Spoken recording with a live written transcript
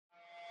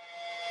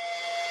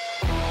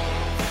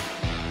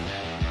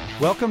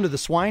Welcome to the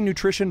Swine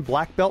Nutrition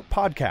Black Belt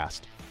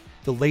Podcast,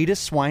 the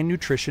latest swine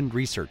nutrition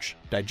research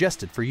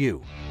digested for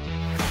you.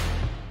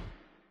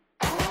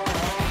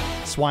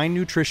 Swine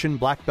Nutrition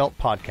Black Belt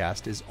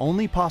Podcast is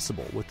only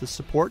possible with the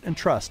support and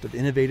trust of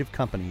innovative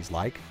companies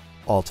like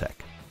Alltech,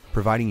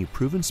 providing you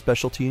proven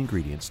specialty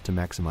ingredients to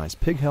maximize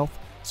pig health,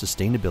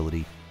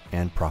 sustainability,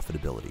 and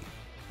profitability.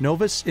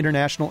 Novus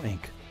International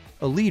Inc.,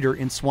 a leader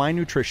in swine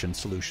nutrition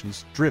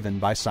solutions driven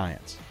by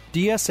science.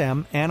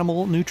 DSM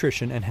Animal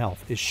Nutrition and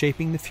Health is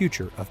shaping the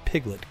future of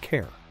piglet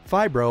care.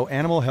 Phibro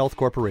Animal Health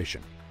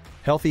Corporation.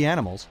 Healthy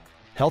animals,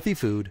 healthy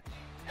food,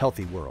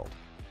 healthy world.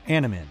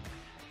 Animin,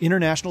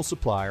 international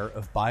supplier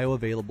of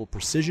bioavailable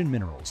precision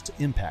minerals to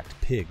impact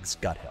pigs'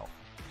 gut health.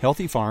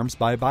 Healthy Farms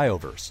by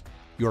Bioverse,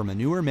 your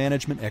manure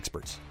management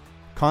experts.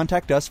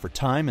 Contact us for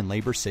time and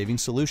labor-saving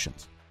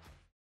solutions.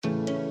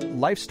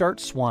 LifeStart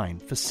Swine,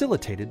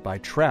 facilitated by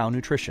Trow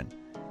Nutrition.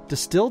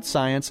 Distilled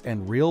science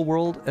and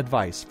real-world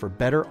advice for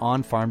better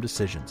on-farm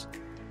decisions.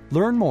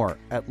 Learn more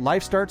at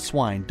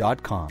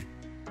lifestartswine.com.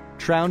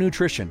 Trow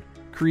Nutrition,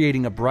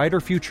 creating a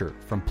brighter future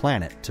from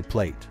planet to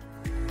plate.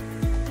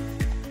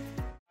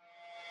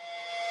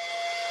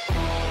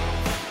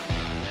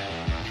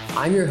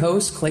 I'm your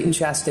host, Clayton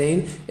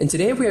Chastain, and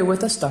today we have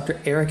with us Dr.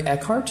 Erik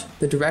Eckhardt,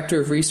 the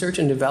Director of Research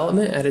and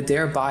Development at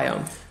Adair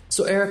Biome.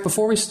 So Erik,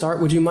 before we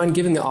start, would you mind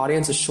giving the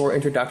audience a short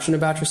introduction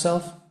about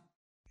yourself?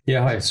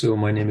 Yeah, hi. So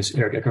my name is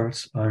Erik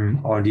Eckhardt.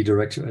 I'm R&D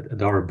Director at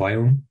Adair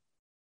Biome.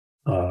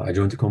 I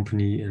joined the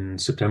company in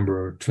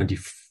September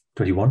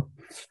 2021.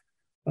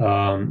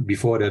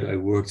 Before that, I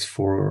worked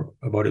for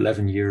about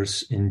 11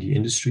 years in the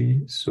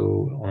industry,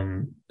 so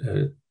on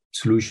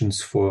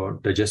solutions for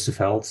digestive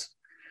health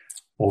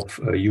of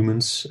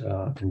humans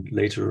and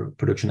later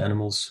production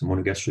animals,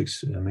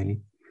 monogastrics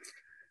mainly.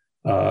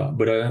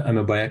 But I'm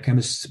a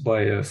biochemist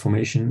by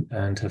formation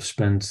and have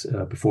spent,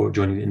 before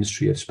joining the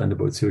industry, I've spent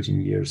about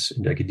 13 years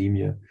in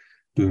academia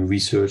doing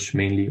research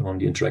mainly on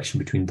the interaction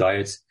between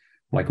diet,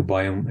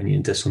 microbiome, and the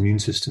intestinal immune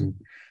system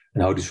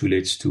and how this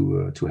relates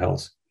to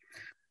health.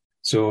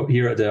 So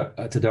here at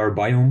Adair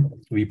Biome,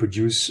 we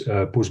produce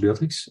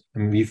postbiotics,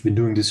 and we've been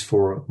doing this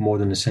for more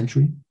than a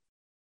century.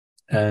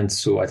 And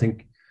so I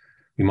think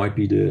we might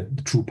be the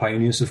true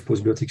pioneers of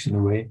postbiotics in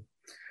a way.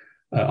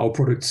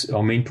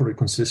 Our main product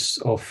consists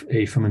of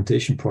a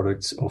fermentation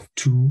product of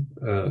two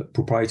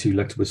proprietary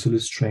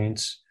lactobacillus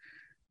strains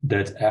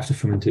that after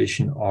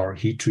fermentation are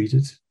heat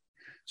treated,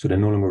 so they're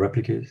no longer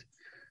replicated.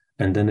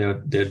 And then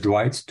they're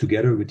dried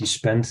together with the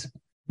spent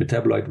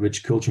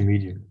metabolite-rich culture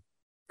medium.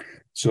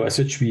 So as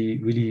such,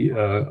 we really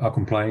are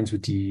compliant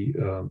with the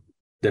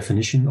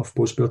definition of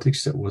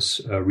postbiotics that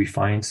was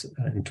refined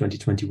in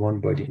 2021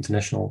 by the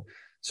International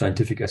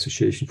Scientific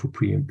Association for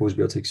Pre- and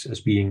Postbiotics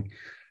as being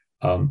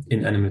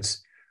inanimate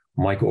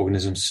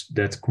microorganisms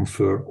that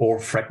confer, or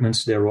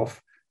fragments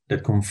thereof,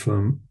 that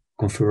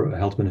confer a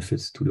health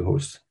benefit to the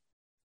host.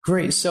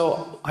 Great.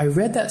 So I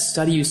read that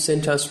study you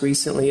sent us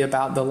recently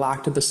about the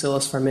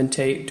lactobacillus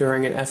fermentate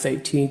during an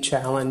F18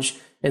 challenge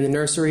in the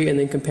nursery, and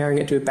then comparing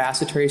it to a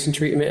bacitracin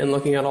treatment and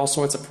looking at all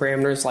sorts of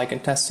parameters like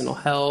intestinal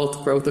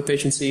health, growth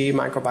efficiency,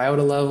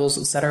 microbiota levels,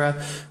 etc.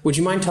 Would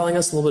you mind telling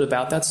us a little bit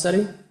about that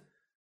study?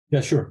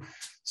 Yeah, sure.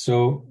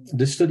 So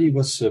this study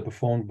was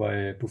performed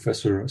by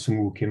Professor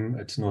Sung-Woo Kim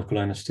at North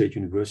Carolina State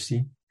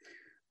University,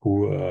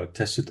 who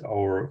tested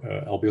our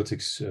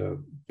Albiotics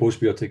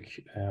postbiotic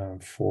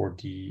for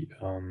the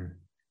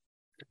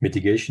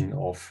mitigation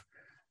of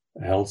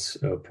health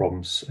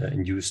problems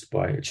induced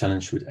by a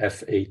challenge with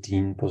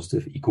F18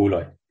 positive E.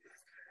 coli.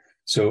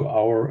 So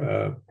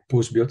our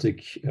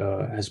postbiotic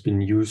has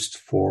been used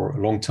for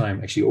a long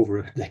time, actually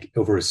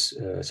over a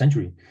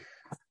century.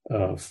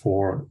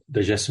 For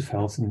digestive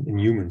health in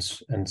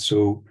humans. And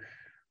so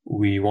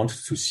we wanted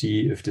to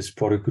see if this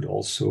product could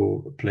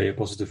also play a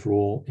positive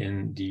role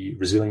in the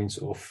resilience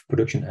of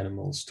production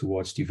animals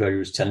towards the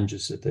various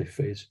challenges that they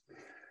face.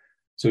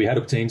 So we had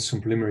obtained some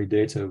preliminary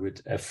data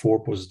with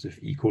F4 positive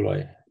E.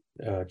 coli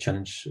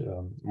challenge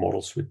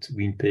models with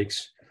weaned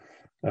pigs,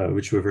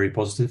 which were very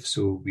positive.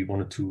 So we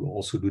wanted to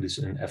also do this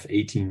in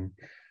F18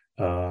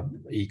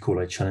 E.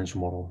 coli challenge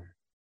model.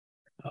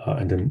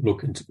 And then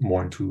look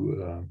more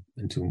into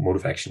mode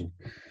of action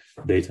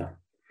data.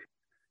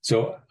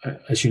 So,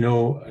 as you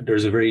know,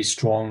 there's a very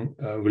strong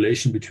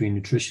relation between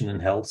nutrition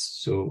and health.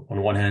 So,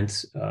 on one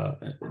hand,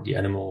 the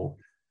animal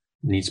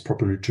needs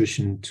proper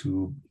nutrition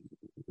to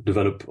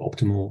develop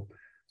optimal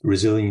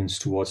resilience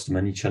towards the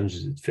many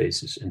challenges it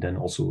faces, and then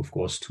also, of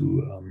course,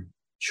 to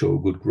show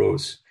good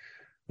growth.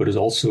 But it's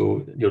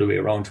also the other way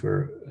around,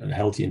 where a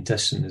healthy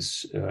intestine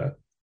is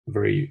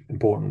very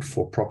important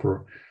for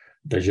proper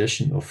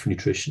digestion of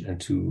nutrition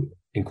and to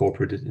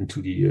incorporate it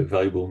into the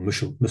valuable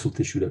muscle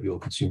tissue that we all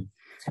consume.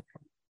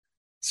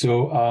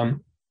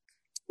 So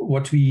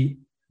what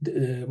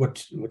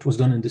was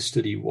done in this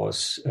study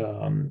was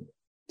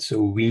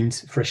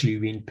freshly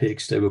weaned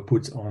pigs, they were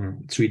put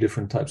on 3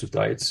 different types of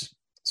diets.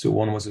 So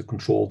one was a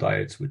control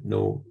diet with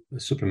no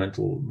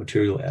supplemental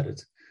material added.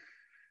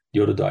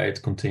 The other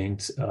diet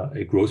contained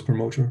a growth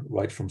promoter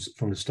right from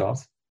the start,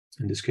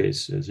 in this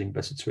case zinc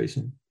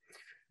bacitracin.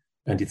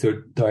 And the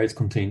third diet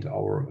contained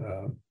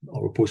our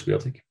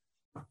postbiotic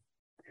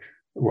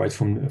right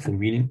from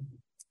weaning.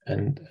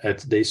 And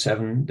at day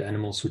 7, the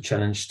animals were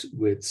challenged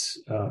with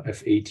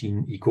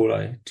F18 E.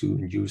 coli to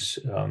induce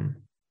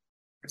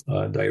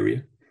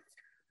diarrhea.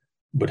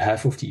 But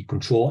half of the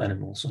control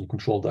animals on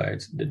control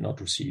diet did not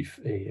receive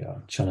a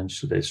challenge,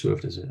 so they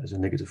served as a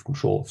negative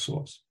control of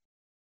sorts.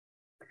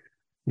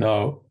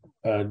 Now,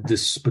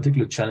 this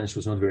particular challenge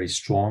was not very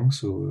strong,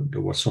 so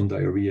there was some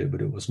diarrhea,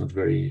 but it was not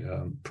very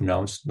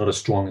pronounced, not as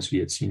strong as we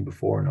had seen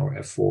before in our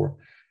F4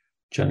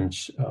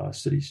 challenge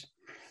studies.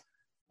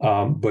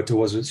 But there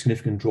was a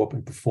significant drop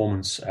in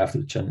performance after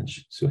the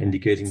challenge, so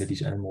indicating that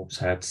these animals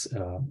had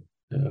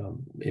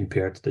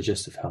impaired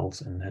digestive health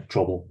and had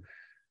trouble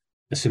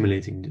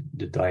assimilating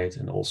the diet,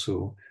 and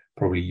also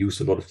probably used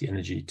a lot of the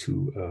energy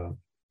to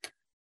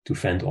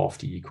fend off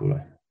the E.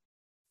 coli.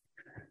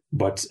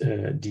 But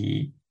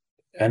the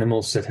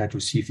animals that had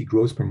received the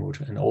growth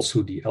promoter and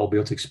also the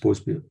L-Biotics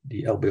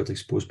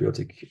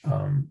postbiotic,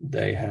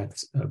 they had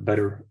a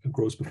better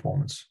growth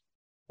performance,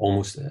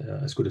 almost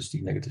as good as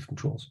the negative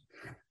controls.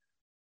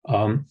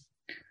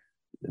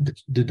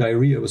 The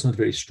diarrhea was not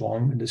very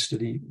strong in this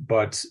study,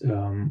 but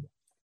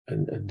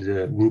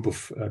the group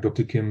of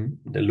Dr. Kim,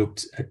 they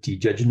looked at the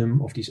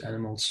jejunum of these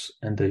animals,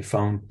 and they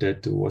found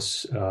that there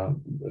was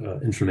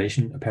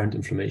apparent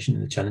inflammation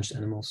in the challenged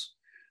animals,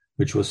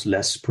 which was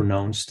less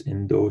pronounced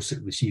in those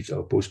that received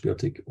our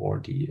postbiotic or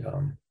the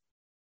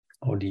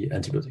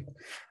antibiotic.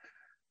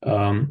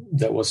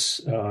 That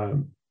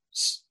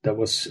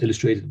was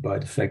illustrated by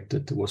the fact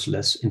that there was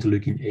less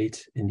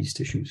interleukin-8 in these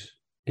tissues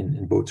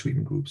in both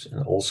treatment groups,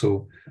 and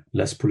also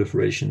less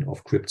proliferation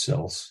of crypt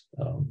cells,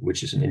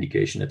 which is an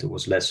indication that there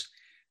was less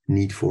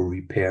need for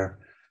repair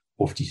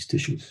of these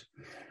tissues.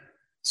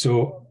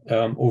 So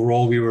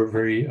overall, we were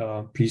very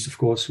pleased, of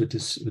course, with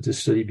this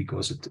study,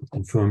 because it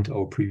confirmed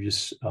our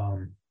previous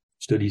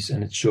studies,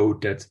 and it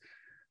showed that,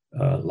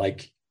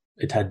 like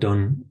it had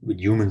done with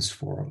humans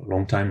for a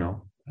long time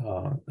now,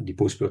 the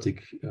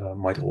postbiotic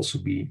might also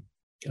be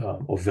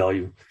of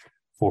value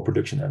for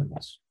production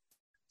animals.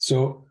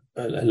 So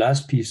a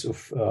last piece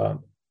of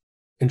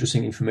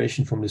interesting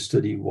information from this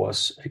study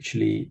was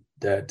actually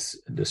that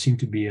there seemed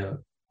to be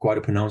quite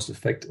a pronounced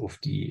effect of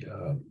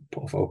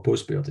our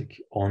postbiotic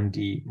on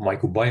the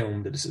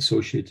microbiome that is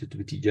associated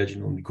with the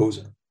jejunal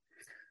mucosa.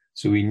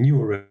 So we knew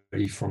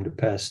already from the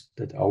past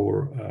that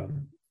our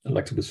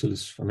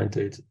Lactobacillus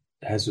fermentate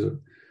has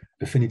an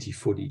affinity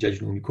for the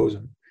jejunal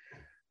mucosa.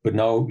 But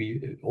now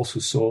we also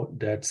saw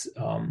that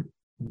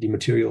the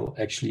material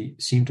actually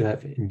seemed to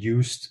have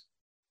induced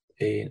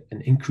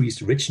an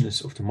increased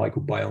richness of the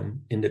microbiome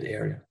in that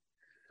area.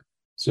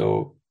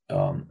 So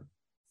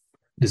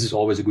this is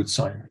always a good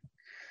sign.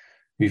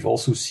 We've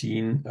also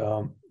seen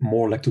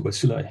more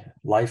lactobacilli,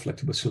 live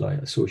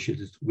lactobacilli,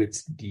 associated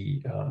with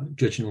the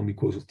jejunal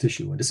mucosal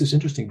tissue. And this is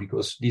interesting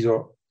because these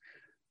are,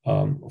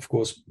 of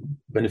course,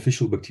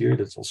 beneficial bacteria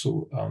that's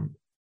also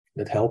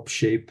that help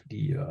shape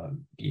the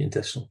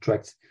intestinal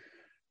tract,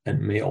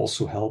 and may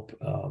also help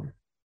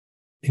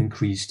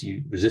increase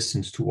the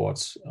resistance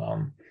towards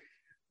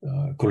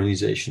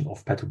colonization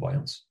of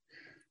pathobionts.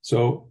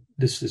 So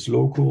this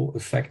local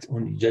effect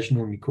on the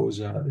jejunal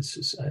mucosa, this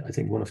is, I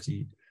think, one of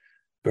the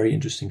very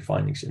interesting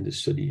findings in this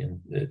study, and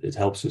it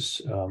helps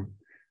us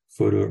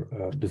further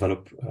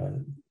develop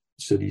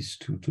studies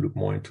to look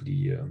more into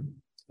the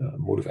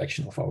mode of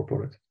action of our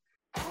product.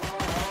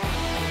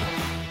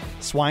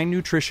 Swine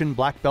Nutrition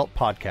Black Belt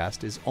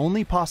Podcast is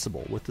only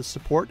possible with the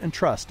support and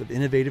trust of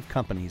innovative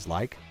companies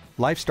like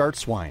LifeStart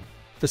Swine,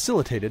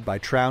 facilitated by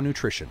Trow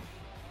Nutrition.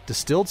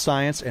 Distilled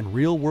science and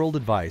real-world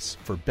advice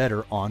for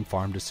better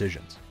on-farm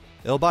decisions.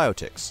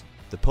 L-Biotics,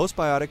 the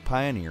postbiotic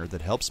pioneer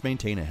that helps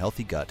maintain a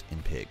healthy gut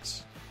in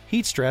pigs.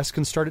 Heat stress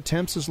can start at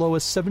temps as low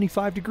as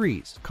 75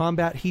 degrees.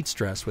 Combat heat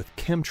stress with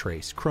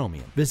Chemtrace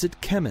Chromium. Visit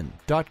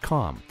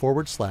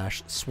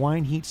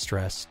chemin.com/swine heat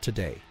stress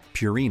today.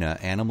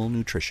 Purina Animal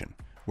Nutrition,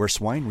 where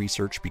swine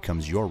research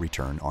becomes your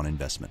return on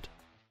investment.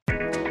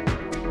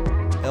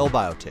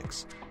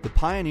 L-Biotics, the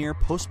pioneer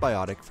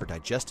postbiotic for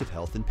digestive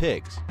health in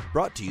pigs,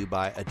 brought to you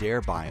by Adair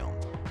Biome.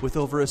 With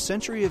over a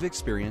century of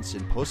experience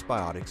in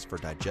postbiotics for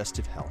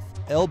digestive health,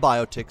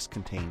 L-Biotics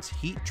contains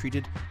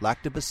heat-treated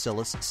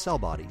lactobacillus cell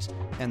bodies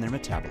and their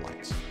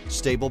metabolites.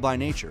 Stable by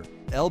nature,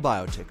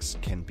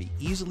 L-Biotics can be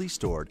easily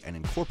stored and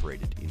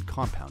incorporated in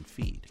compound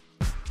feed.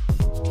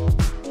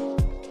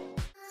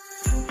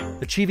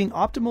 Achieving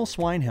optimal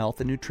swine health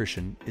and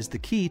nutrition is the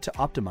key to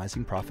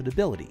optimizing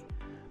profitability.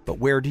 But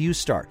where do you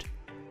start?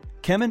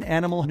 Chemin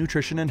Animal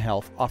Nutrition and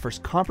Health offers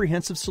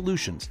comprehensive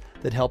solutions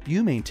that help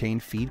you maintain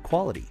feed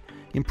quality,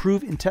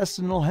 improve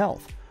intestinal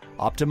health,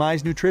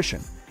 optimize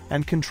nutrition,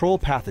 and control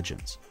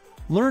pathogens.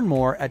 Learn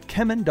more at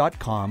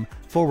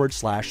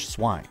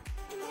chemin.com/swine.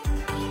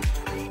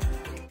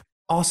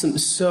 Awesome.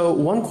 So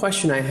one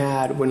question I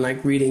had when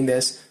reading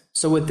this,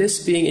 so with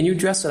this being, and you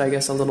addressed it, I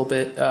guess, a little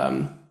bit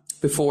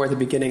before at the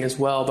beginning as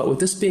well, but with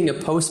this being a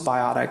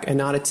postbiotic and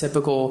not a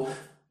typical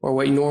or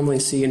what you normally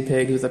see in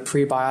pigs with a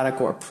prebiotic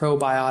or a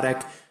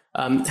probiotic,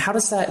 How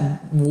does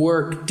that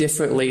work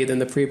differently than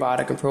the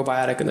prebiotic and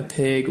probiotic in the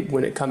pig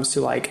when it comes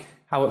to like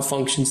how it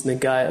functions in the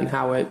gut and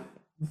how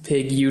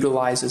pig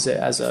utilizes it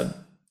as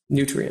a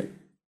nutrient?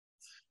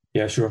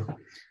 Yeah, sure.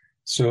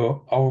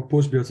 So our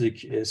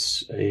postbiotic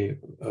is a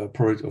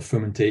product of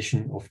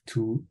fermentation of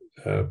two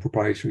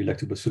proprietary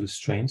lactobacillus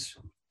strains,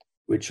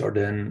 which are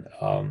then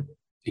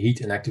heat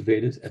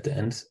inactivated at the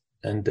end,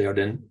 and they are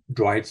then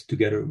dried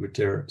together with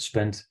their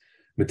spent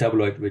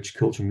metabolite-rich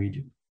culture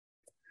medium.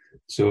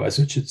 So as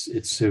such,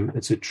 it's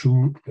a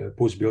true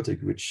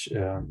postbiotic, which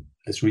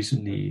is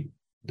recently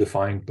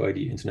defined by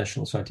the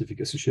International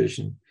Scientific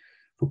Association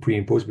for Pre-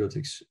 and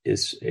Postbiotics,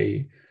 is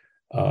a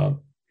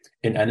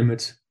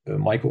inanimate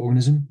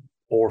microorganism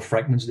or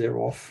fragments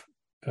thereof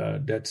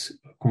that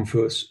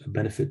confers a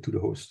benefit to the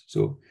host.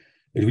 So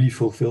it really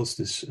fulfills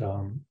this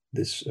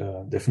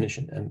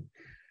definition. And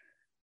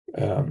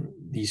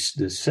the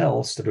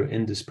cells that are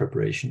in this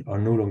preparation are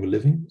no longer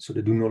living, so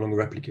they do no longer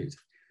replicate.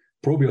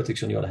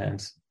 Probiotics, on the other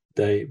hand,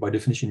 they by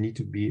definition need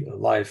to be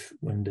alive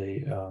when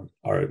they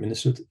are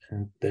administered,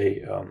 and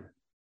they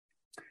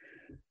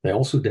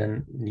also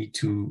then need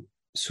to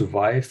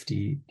survive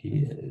the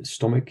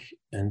stomach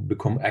and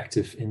become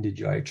active in the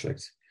GI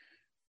tract,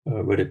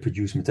 where they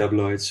produce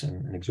metabolites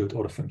and exert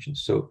other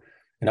functions. So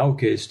in our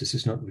case, this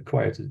is not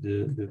required.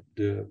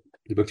 The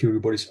bacterial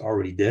bodies are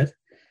already dead,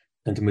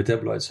 and the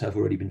metabolites have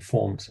already been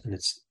formed, and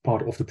it's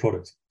part of the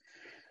product.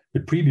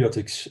 With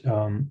prebiotics,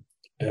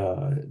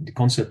 the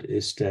concept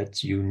is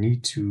that you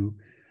need to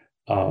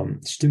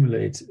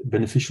stimulate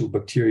beneficial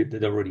bacteria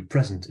that are already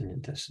present in the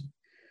intestine.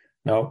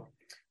 Now,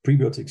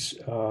 prebiotics,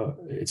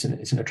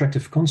 it's an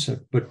attractive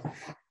concept, but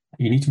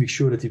you need to make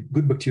sure that the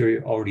good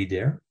bacteria are already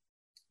there.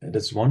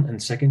 That's one.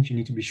 And second, you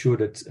need to be sure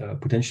that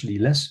potentially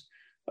less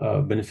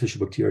beneficial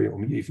bacteria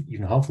or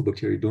even harmful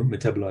bacteria don't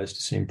metabolize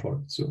the same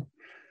product.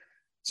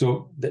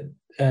 So that,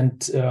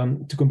 and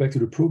to come back to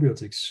the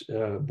probiotics,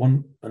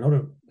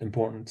 another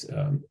important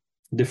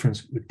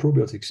difference with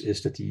probiotics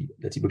is that the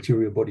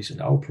bacterial bodies in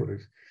our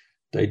product,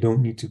 they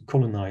don't need to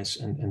colonize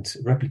and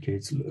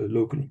replicate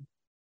locally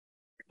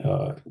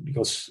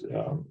because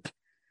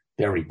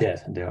they're already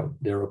dead and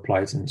they're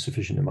applied in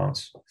sufficient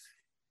amounts.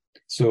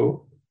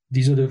 So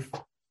these are the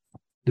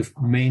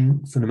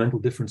main fundamental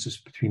differences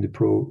between the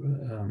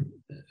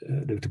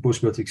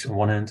postbiotics on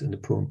one hand and the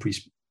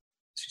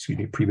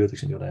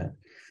prebiotics on the other hand.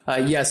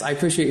 Yes, I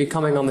appreciate you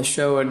coming on the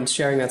show and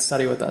sharing that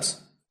study with us.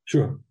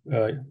 Sure,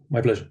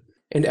 my pleasure.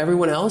 And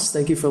everyone else,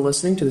 thank you for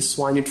listening to the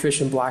Swine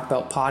Nutrition Black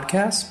Belt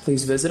podcast.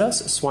 Please visit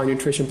us at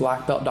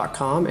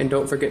swinenutritionblackbelt.com, and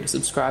don't forget to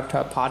subscribe to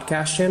our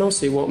podcast channel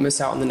so you won't miss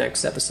out on the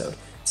next episode.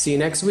 See you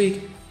next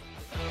week.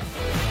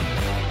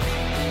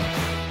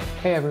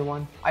 Hey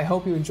everyone, I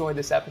hope you enjoyed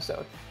this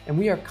episode, and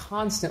we are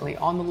constantly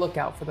on the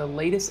lookout for the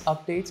latest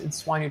updates in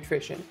swine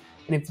nutrition.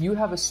 And if you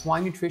have a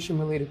swine nutrition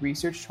related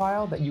research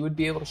trial that you would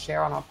be able to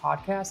share on our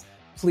podcast,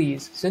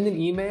 please send an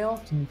email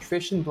to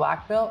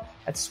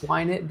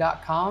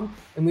nutritionblackbelt@swineit.com,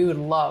 and we would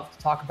love to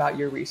talk about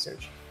your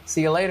research.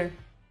 See you later.